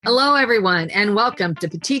Hello, everyone, and welcome to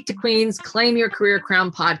Petite to Queen's Claim Your Career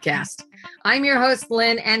Crown podcast. I'm your host,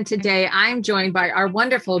 Lynn, and today I'm joined by our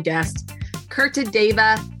wonderful guest,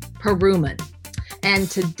 Deva Peruman. And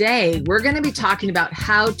today we're going to be talking about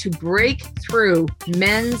how to break through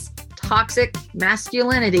men's toxic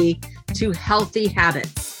masculinity to healthy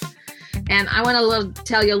habits. And I want to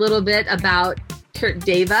tell you a little bit about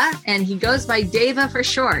Deva, and he goes by Deva for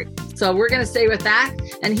short. So we're going to stay with that.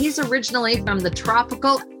 And he's originally from the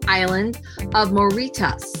tropical island of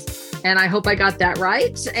Mauritius. And I hope I got that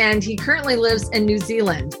right. And he currently lives in New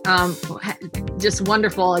Zealand. Just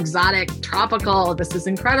wonderful, exotic, tropical. This is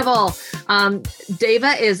incredible.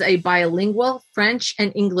 Deva is a bilingual French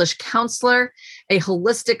and English counselor, a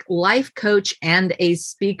holistic life coach, and a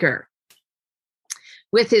speaker.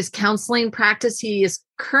 With his counseling practice, he is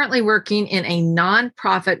currently working in a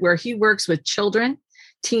nonprofit where he works with children,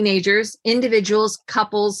 teenagers, individuals,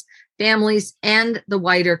 couples, families, and the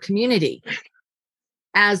wider community.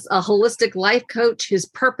 As a holistic life coach, his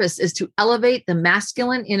purpose is to elevate the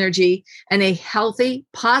masculine energy in a healthy,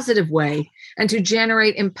 positive way and to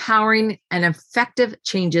generate empowering and effective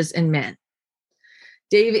changes in men.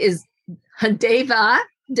 Deva is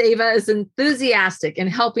enthusiastic in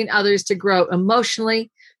helping others to grow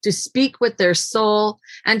emotionally, to speak with their soul,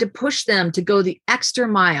 and to push them to go the extra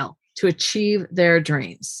mile to achieve their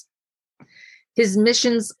dreams. His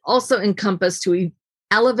missions also encompass to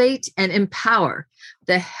elevate and empower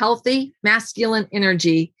the healthy masculine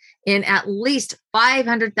energy in at least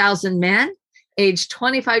 500,000 men aged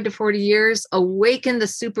 25 to 40 years, awaken the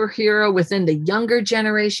superhero within the younger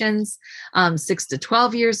generations, 6 to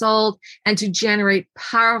 12 years old, and to generate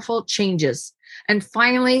powerful changes. And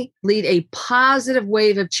finally, lead a positive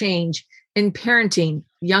wave of change in parenting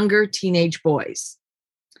younger teenage boys.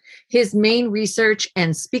 His main research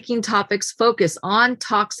and speaking topics focus on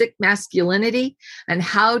toxic masculinity and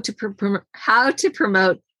how to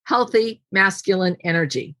promote healthy masculine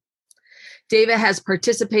energy. Deva has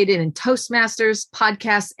participated in Toastmasters,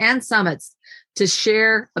 podcasts, and summits to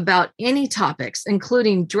share about any topics,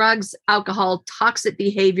 including drugs, alcohol, toxic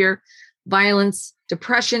behavior, violence,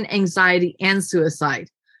 depression, anxiety, and suicide,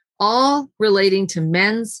 all relating to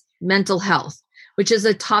men's mental health, which is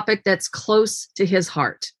a topic that's close to his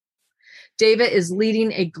heart. Deva is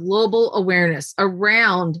leading a global awareness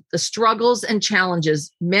around the struggles and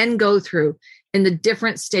challenges men go through in the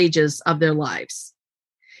different stages of their lives.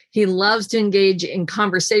 He loves to engage in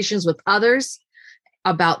conversations with others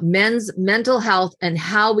about men's mental health and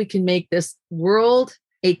how we can make this world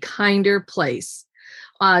a kinder place.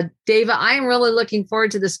 Deva, I am really looking forward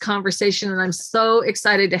to this conversation, and I'm so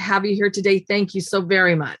excited to have you here today. Thank you so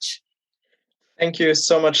very much. Thank you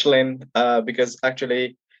so much, Lynn, because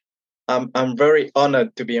actually I'm very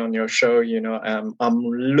honored to be on your show. I'm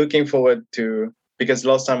looking forward to, because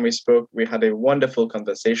last time we spoke, we had a wonderful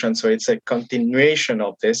conversation. So it's a continuation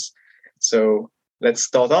of this. So let's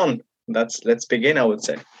start on. Let's begin, I would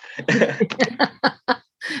say.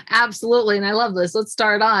 Absolutely. And I love this. Let's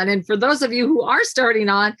start on. And for those of you who are starting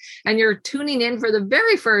on and you're tuning in for the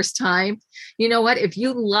very first time, you know what? If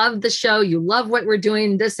you love the show, you love what we're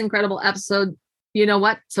doing, this incredible episode, you know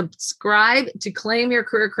what? Subscribe to Claim Your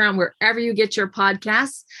Career Crown wherever you get your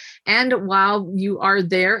podcasts. And while you are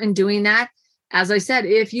there and doing that, as I said,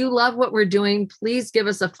 if you love what we're doing, please give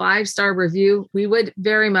us a 5-star review. We would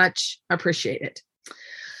very much appreciate it.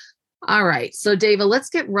 All right. So, Deva, let's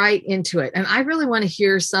get right into it. And I really want to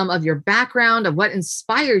hear some of your background of what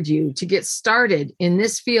inspired you to get started in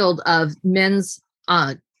this field of men's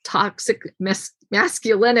toxic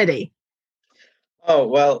masculinity. Oh,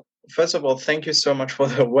 well, first of all, thank you so much for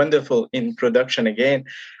the wonderful introduction again.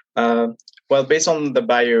 Well, based on the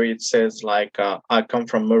bio, it says I come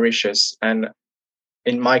from Mauritius, and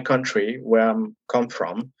in my country where I'm come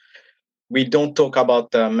from, we don't talk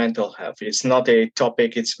about mental health. It's not a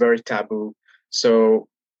topic. It's very taboo. So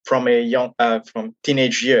from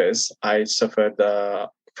teenage years, I suffered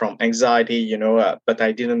from anxiety, but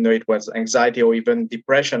I didn't know it was anxiety or even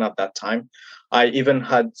depression at that time. I even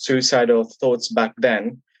had suicidal thoughts back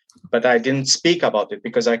then, but I didn't speak about it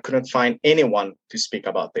because I couldn't find anyone to speak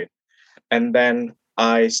about it. And then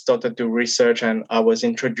I started to research, and I was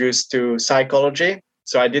introduced to psychology.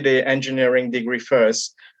 So I did an engineering degree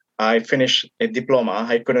first. I finished a diploma.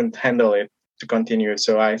 I couldn't handle it to continue.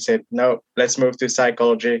 So I said, no, let's move to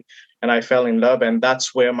psychology. And I fell in love. And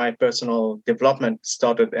that's where my personal development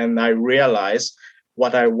started. And I realized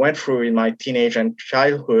what I went through in my teenage and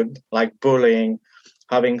childhood, like bullying,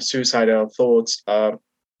 having suicidal thoughts,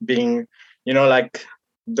 being, like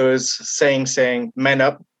those saying, man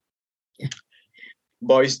up,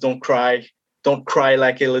 boys don't cry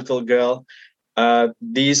like a little girl.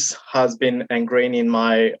 This has been ingrained in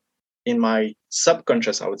my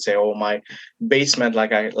subconscious, I would say, or my basement,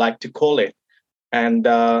 like I like to call it. And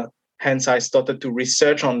hence I started to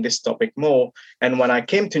research on this topic more. And when I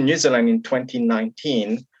came to New Zealand in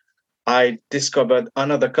 2019, I discovered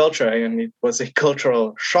another culture, and it was a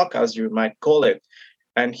cultural shock, as you might call it.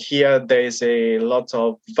 And here there is a lot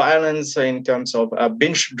of violence in terms of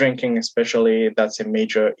binge drinking, especially. That's a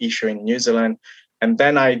major issue in New Zealand. And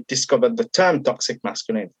then I discovered the term toxic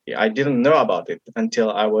masculinity. I didn't know about it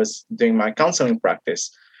until I was doing my counseling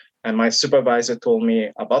practice. And my supervisor told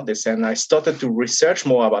me about this, and I started to research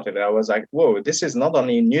more about it. I was like, whoa, this is not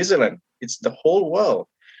only in New Zealand, it's the whole world.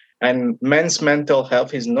 And men's mental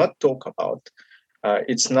health is not talked about.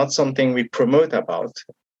 It's not something we promote about.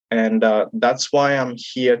 And that's why I'm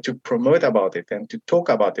here to promote about it and to talk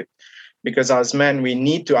about it. Because as men, we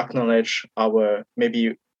need to acknowledge our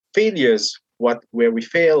maybe failures, where we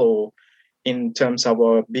fail, or in terms of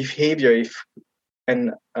our behavior, if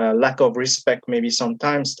and lack of respect, maybe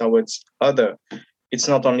sometimes towards other. It's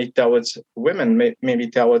not only towards women, maybe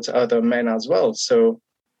towards other men as well. So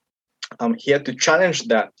I'm here to challenge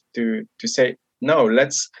that, to say, no,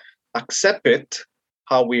 let's accept it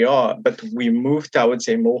how we are, but we move towards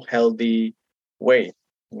a more healthy way,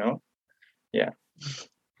 you know? Yeah.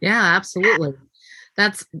 Yeah, absolutely.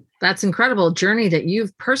 That's incredible journey that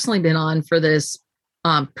you've personally been on for this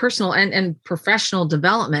personal and professional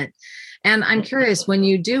development. And I'm curious, when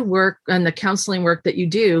you do work and the counseling work that you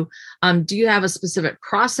do you have a specific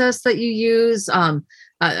process that you use,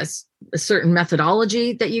 a certain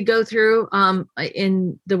methodology that you go through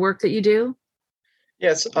in the work that you do?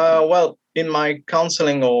 Yes. Well, in my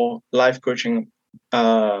counseling or life coaching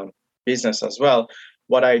business as well,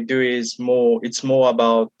 what I do is it's more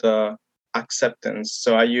about acceptance.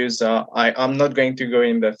 So I use, I'm not going to go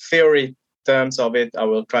in the theory terms of it. I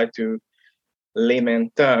will try to layman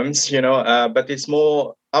terms, but it's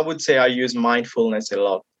more, I would say I use mindfulness a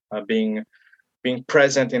lot, being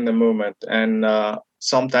present in the moment. And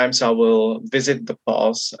sometimes I will visit the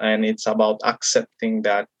past, and it's about accepting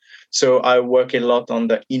that. So I work a lot on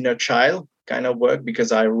the inner child kind of work,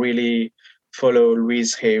 because I really follow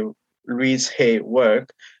Louise Hay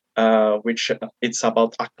work, which it's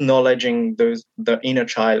about acknowledging the inner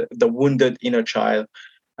child, the wounded inner child.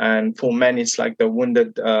 And for men, it's like the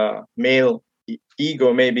wounded male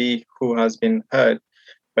ego, maybe, who has been hurt,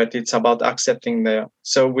 but it's about accepting the.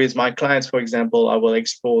 So with my clients, for example, I will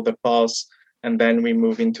explore the past, and then we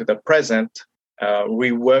move into the present.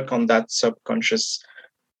 We work on that subconscious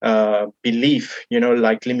belief,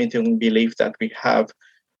 like limiting belief that we have,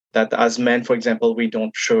 that as men, for example, we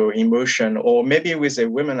don't show emotion, or maybe with a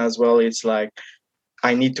woman as well, it's like,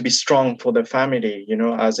 I need to be strong for the family,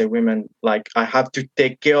 as a woman, like I have to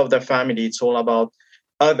take care of the family. It's all about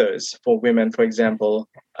others for women, for example,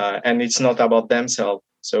 and it's not about themselves.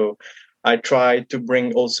 So I try to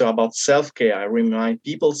bring also about self-care. I remind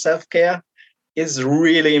people self-care is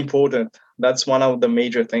really important. That's one of the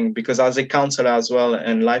major things, because as a counselor as well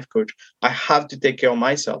and life coach, I have to take care of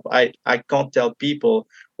myself. I can't tell people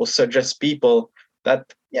or suggest people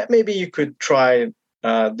that, yeah, maybe you could try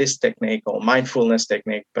this technique or mindfulness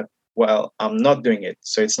technique, but well, I'm not doing it.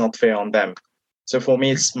 So it's not fair on them. So for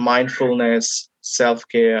me, it's mindfulness,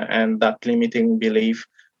 self-care, and that limiting belief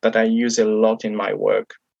that I use a lot in my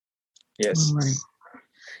work. Yes. All right.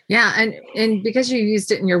 Yeah, and because you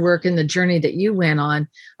used it in your work and the journey that you went on,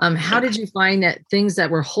 how did you find that things that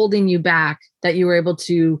were holding you back, that you were able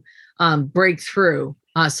to break through,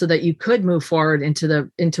 so that you could move forward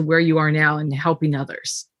into where you are now and helping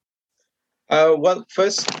others? Well,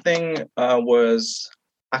 first thing was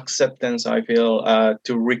acceptance. I feel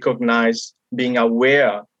to recognize, being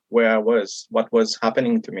aware where I was, what was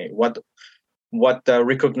happening to me, what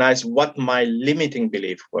recognize what my limiting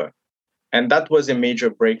beliefs were. And that was a major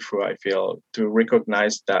breakthrough, I feel, to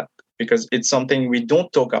recognize that, because it's something we don't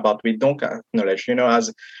talk about, we don't acknowledge.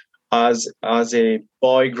 As a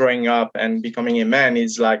boy growing up and becoming a man,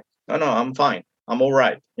 is like, no, I'm fine, I'm all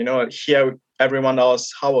right. Here everyone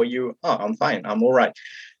else, how are you? Oh, I'm fine, I'm all right.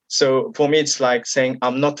 So for me, it's like saying,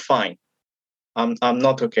 I'm not fine, I'm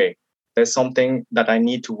not okay. There's something that I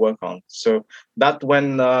need to work on. So that's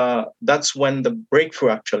when the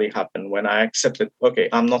breakthrough actually happened, when I accepted, okay,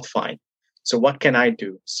 I'm not fine. So what can I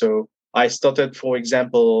do? So I started, for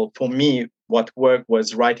example, for me, what worked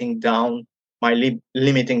was writing down my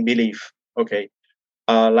limiting belief. Okay,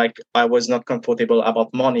 like I was not comfortable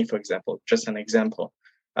about money, for example, just an example.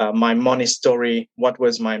 My money story, what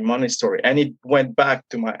was my money story? And it went back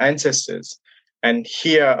to my ancestors. And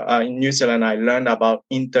here in New Zealand, I learned about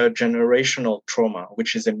intergenerational trauma,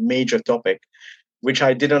 which is a major topic. which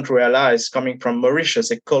I didn't realize coming from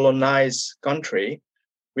Mauritius, a colonized country.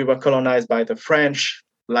 We were colonized by the French,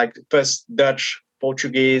 like first Dutch,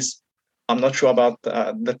 Portuguese. I'm not sure about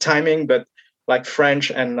the timing, but like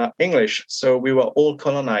French and English. So we were all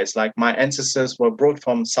colonized. Like my ancestors were brought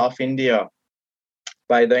from South India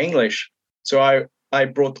by the English. So I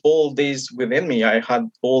brought all these within me. I had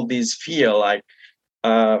all these fear, like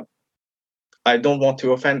uh, I don't want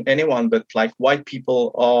to offend anyone, but like white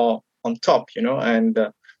people are on top, and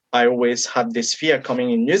I always had this fear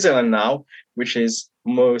coming in New Zealand now, which is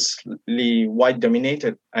mostly white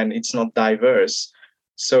dominated and it's not diverse.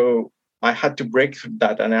 So I had to break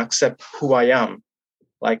that and accept who I am.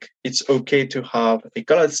 Like it's okay to have a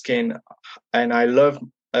colored skin, and I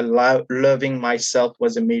loving myself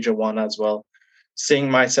was a major one as well. Seeing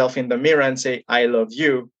myself in the mirror and say I love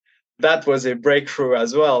you, that was a breakthrough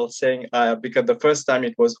as well. Saying because the first time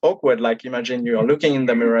it was awkward. Like imagine you are looking in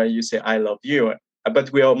the mirror, you say I love you,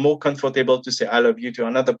 but we are more comfortable to say I love you to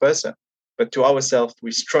another person, but to ourselves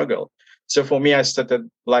we struggle. So for me, I started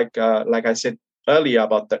like I said earlier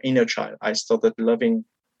about the inner child. I started loving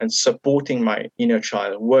and supporting my inner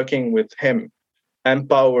child, working with him,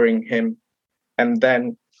 empowering him, and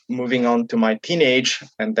then moving on to my teenage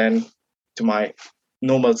and then to my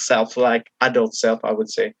normal self, like adult self, I would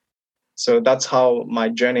say. So that's how my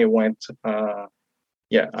journey went. I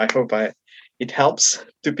hope it helps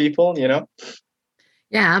to people, Yeah,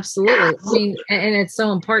 absolutely. I mean, and it's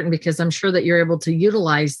so important because I'm sure that you're able to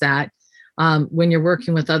utilize that when you're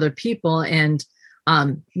working with other people and,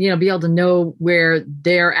 be able to know where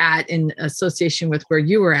they're at in association with where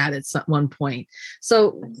you were at one point.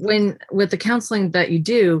 So with the counseling that you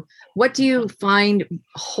do, what do you find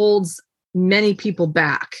holds many people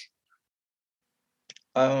back?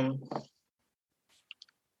 Well,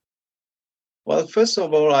 first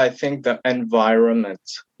of all, I think the environment,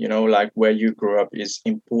 like where you grew up is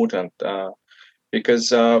important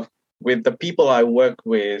because with the people I work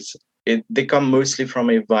with, they come mostly from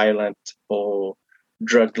a violent or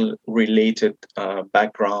drug-related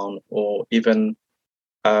background, or even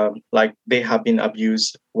like they have been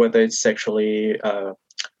abused, whether it's sexually,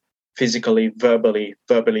 physically, verbally.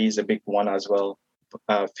 Verbally is a big one as well,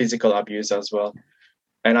 physical abuse as well.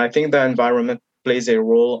 And I think the environment plays a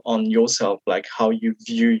role on yourself, like how you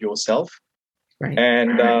view yourself. Right.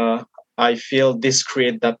 And I feel this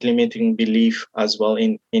create that limiting belief as well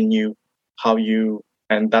in you,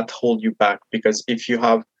 and that hold you back. Because if you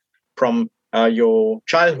have from your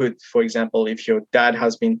childhood, for example, if your dad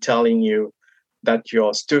has been telling you that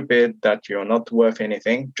you're stupid, that you're not worth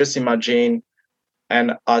anything, just imagine.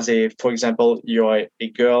 And for example, you're a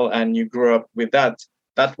girl and you grew up with that.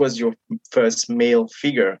 That was your first male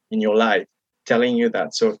figure in your life telling you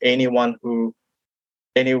that. So any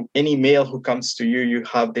male who comes to you, you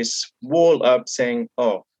have this wall up saying,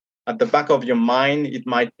 oh, at the back of your mind, it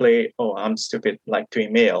might play, oh, I'm stupid, like to a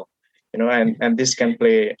male, and this can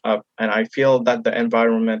play up. And I feel that the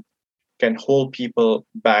environment can hold people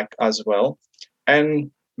back as well.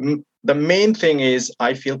 And the main thing is,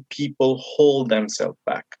 I feel people hold themselves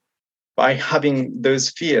back by having those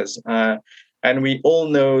fears. And we all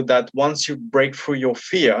know that once you break through your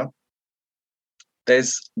fear,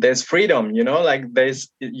 there's freedom, like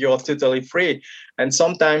you're totally free. And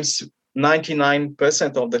sometimes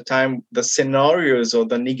 99% of the time, the scenarios or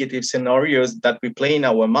the negative scenarios that we play in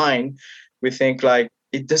our mind, we think like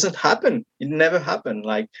it doesn't happen. It never happened.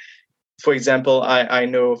 Like, for example, I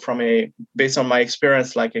know based on my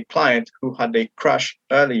experience, like a client who had a crash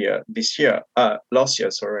last year,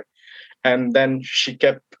 sorry. And then she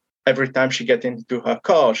kept, every time she get into her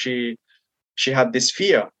car, she had this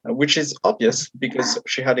fear, which is obvious because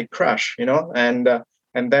she had a crash, and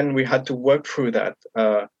then we had to work through that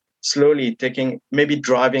slowly, maybe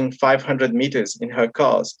driving 500 meters in her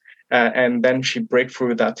cars, and then she break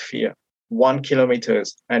through that fear, 1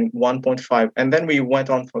 kilometers and 1.5, and then we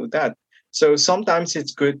went on for that. So sometimes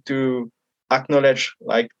it's good to acknowledge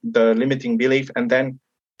like the limiting belief and then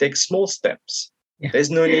take small steps. Yeah.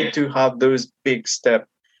 There's no need to have those big steps.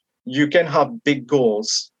 You can have big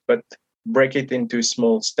goals, but break it into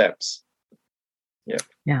small steps.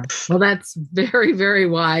 Yeah. Well, that's very, very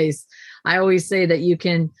wise. I always say that you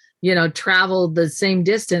can, travel the same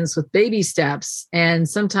distance with baby steps. And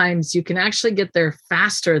sometimes you can actually get there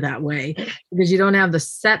faster that way because you don't have the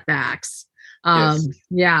setbacks. Yes.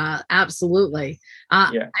 Yeah, absolutely.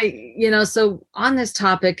 So on this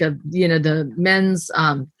topic of, the men's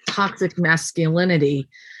toxic masculinity,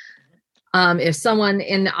 if someone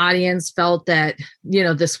in the audience felt that,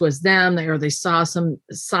 this was them, or they saw some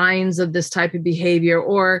signs of this type of behavior,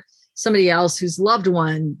 or somebody else whose loved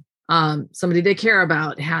one somebody they care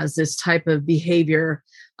about has this type of behavior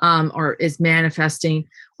or is manifesting,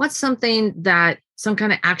 what's some kind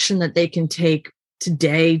of action that they can take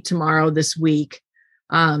today, tomorrow, this week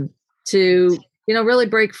to, really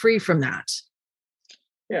break free from that?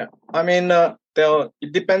 Yeah, I mean,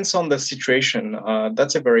 it depends on the situation.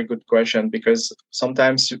 That's a very good question, because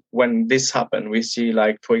sometimes when this happens, we see,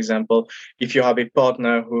 like, for example, if you have a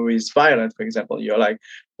partner who is violent, for example, you're like,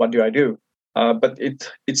 what do I do? But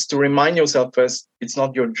it's to remind yourself first, it's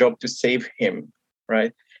not your job to save him,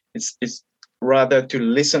 right? It's rather to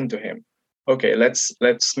listen to him. Okay, let's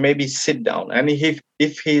maybe sit down, and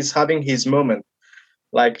if he's having his moment,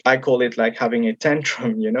 like I call it like having a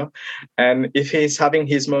tantrum, and if he's having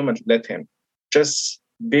his moment, let him. Just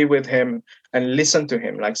be with him and listen to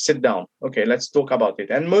him, like sit down. Okay, let's talk about it.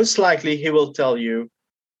 And most likely he will tell you,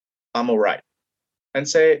 I'm all right. And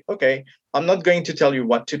say, okay, I'm not going to tell you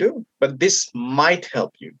what to do, but this might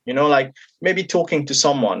help you. Like maybe talking to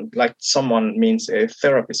someone, like someone means a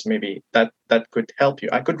therapist, maybe that could help you.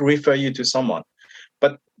 I could refer you to someone.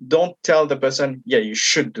 But don't tell the person, yeah, you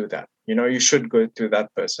should do that. You should go to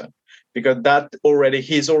that person, because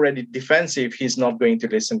he's already defensive. He's not going to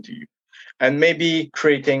listen to you. And maybe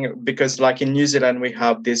because like in New Zealand, we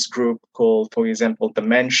have this group called, for example, the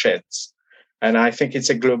Men Sheds. And I think it's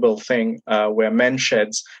a global thing where men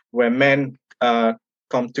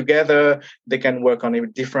come together. They can work on a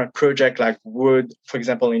different project, like wood. For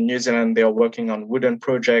example, in New Zealand, they are working on wooden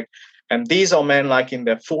project. And these are men like in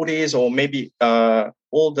their 40s, or maybe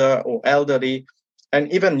older or elderly.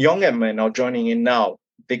 And even younger men are joining in now.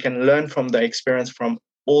 They can learn from the experience from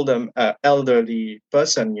older, elderly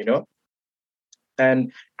person,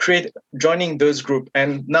 and joining those groups.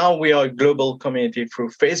 And now we are a global community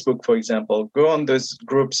through Facebook, for example. Go on those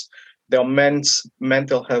groups. There are men's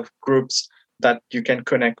mental health groups that you can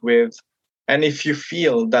connect with. And if you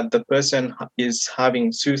feel that the person is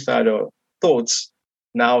having suicidal thoughts,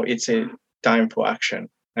 now it's a time for action.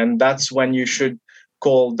 And that's when you should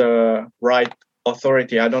call the right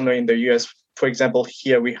authority. I don't know, in the US, for example,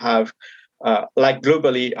 here we have, like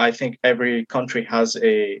globally, I think every country has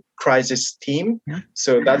a crisis team. Yeah.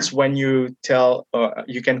 So that's when you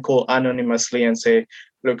you can call anonymously and say,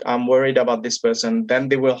 look, I'm worried about this person. Then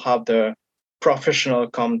they will have the professional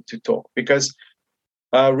come to talk, because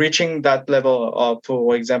reaching that level of,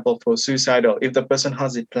 for example, for suicidal, if the person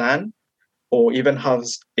has a plan or even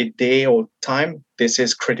has a day or time, this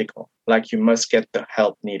is critical. Like, you must get the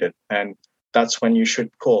help needed. And that's when you should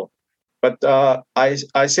call. But I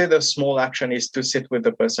say the small action is to sit with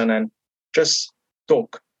the person and just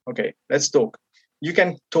talk. Okay, let's talk. You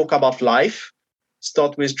can talk about life.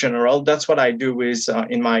 Start with general. That's what I do with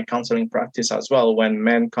in my counseling practice as well. When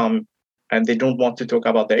men come and they don't want to talk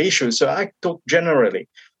about their issues, so I talk generally.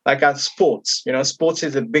 Like at sports, sports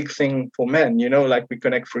is a big thing for men. Like we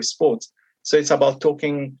connect through sports. So it's about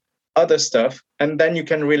talking other stuff, and then you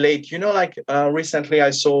can relate. Like recently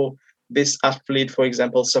I saw this athlete, for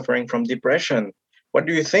example, suffering from depression. What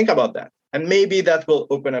do you think about that? And maybe that will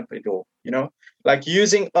open up a door, like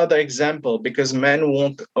using other example, because men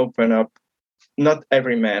won't open up. Not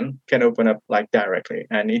every man can open up like directly.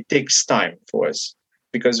 And it takes time for us,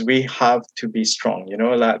 because we have to be strong,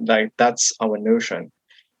 like that's our notion.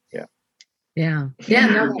 Yeah. Yeah. Yeah.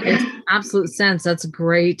 No, that makes absolute sense. That's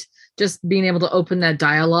great. Just being able to open that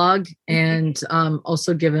dialogue and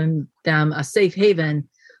also giving them a safe haven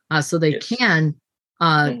so they can,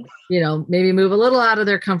 maybe move a little out of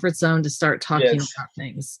their comfort zone to start talking about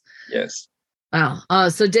things. Yes. Wow.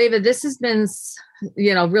 So David, this has been,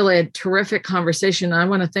 really a terrific conversation. I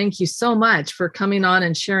want to thank you so much for coming on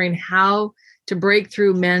and sharing how to break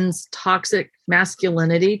through men's toxic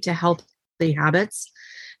masculinity to healthy habits.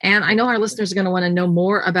 And I know our listeners are going to want to know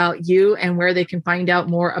more about you and where they can find out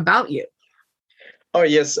more about you. Oh,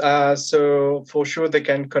 yes. So for sure, they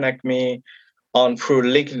can connect me through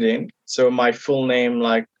LinkedIn. So my full name,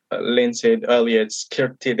 like Lynn said earlier, it's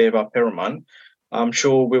Kirti Deva Peruman. I'm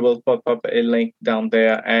sure we will pop up a link down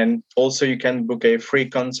there. And also you can book a free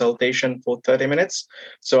consultation for 30 minutes.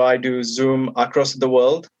 So I do Zoom across the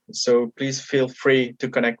world. So please feel free to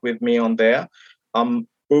connect with me on there. I'm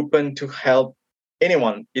open to help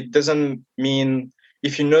anyone. It doesn't mean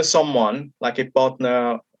if you know someone like a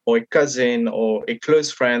partner or a cousin or a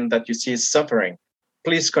close friend that you see is suffering,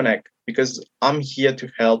 please connect, because I'm here to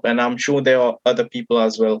help. And I'm sure there are other people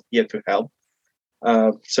as well here to help.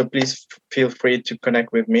 So please feel free to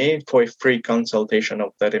connect with me for a free consultation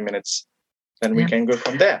of 30 minutes. And we can go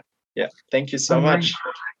from there. Yeah. Thank you so much.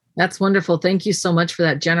 That's wonderful. Thank you so much for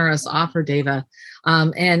that generous offer, Deva.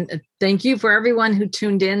 And thank you for everyone who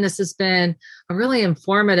tuned in. This has been a really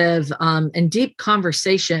informative and deep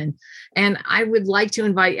conversation. And I would like to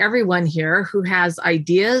invite everyone here who has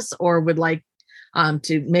ideas or would like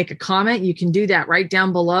to make a comment. You can do that right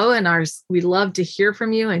down below. And we love to hear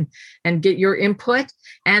from you and get your input.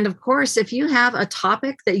 And of course, if you have a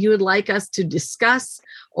topic that you would like us to discuss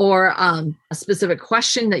or a specific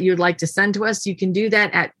question that you would like to send to us, you can do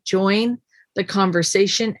that at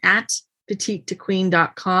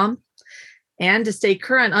jointheconversation@petitetoqueen.com. And to stay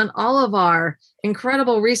current on all of our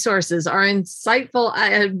incredible resources, our insightful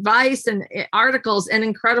advice and articles and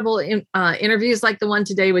incredible interviews like the one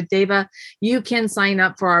today with Deva, you can sign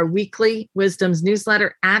up for our weekly Wisdoms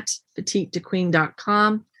newsletter at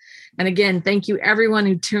petitetoqueen.com. And again, thank you everyone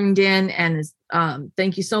who tuned in, and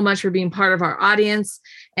thank you so much for being part of our audience.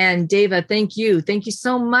 And Deva, thank you. Thank you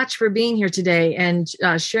so much for being here today and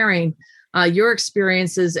sharing your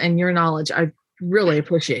experiences and your knowledge. I really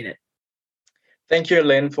appreciate it. Thank you,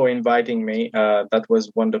 Lynn, for inviting me. That was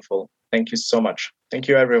wonderful. Thank you so much. Thank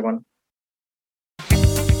you, everyone.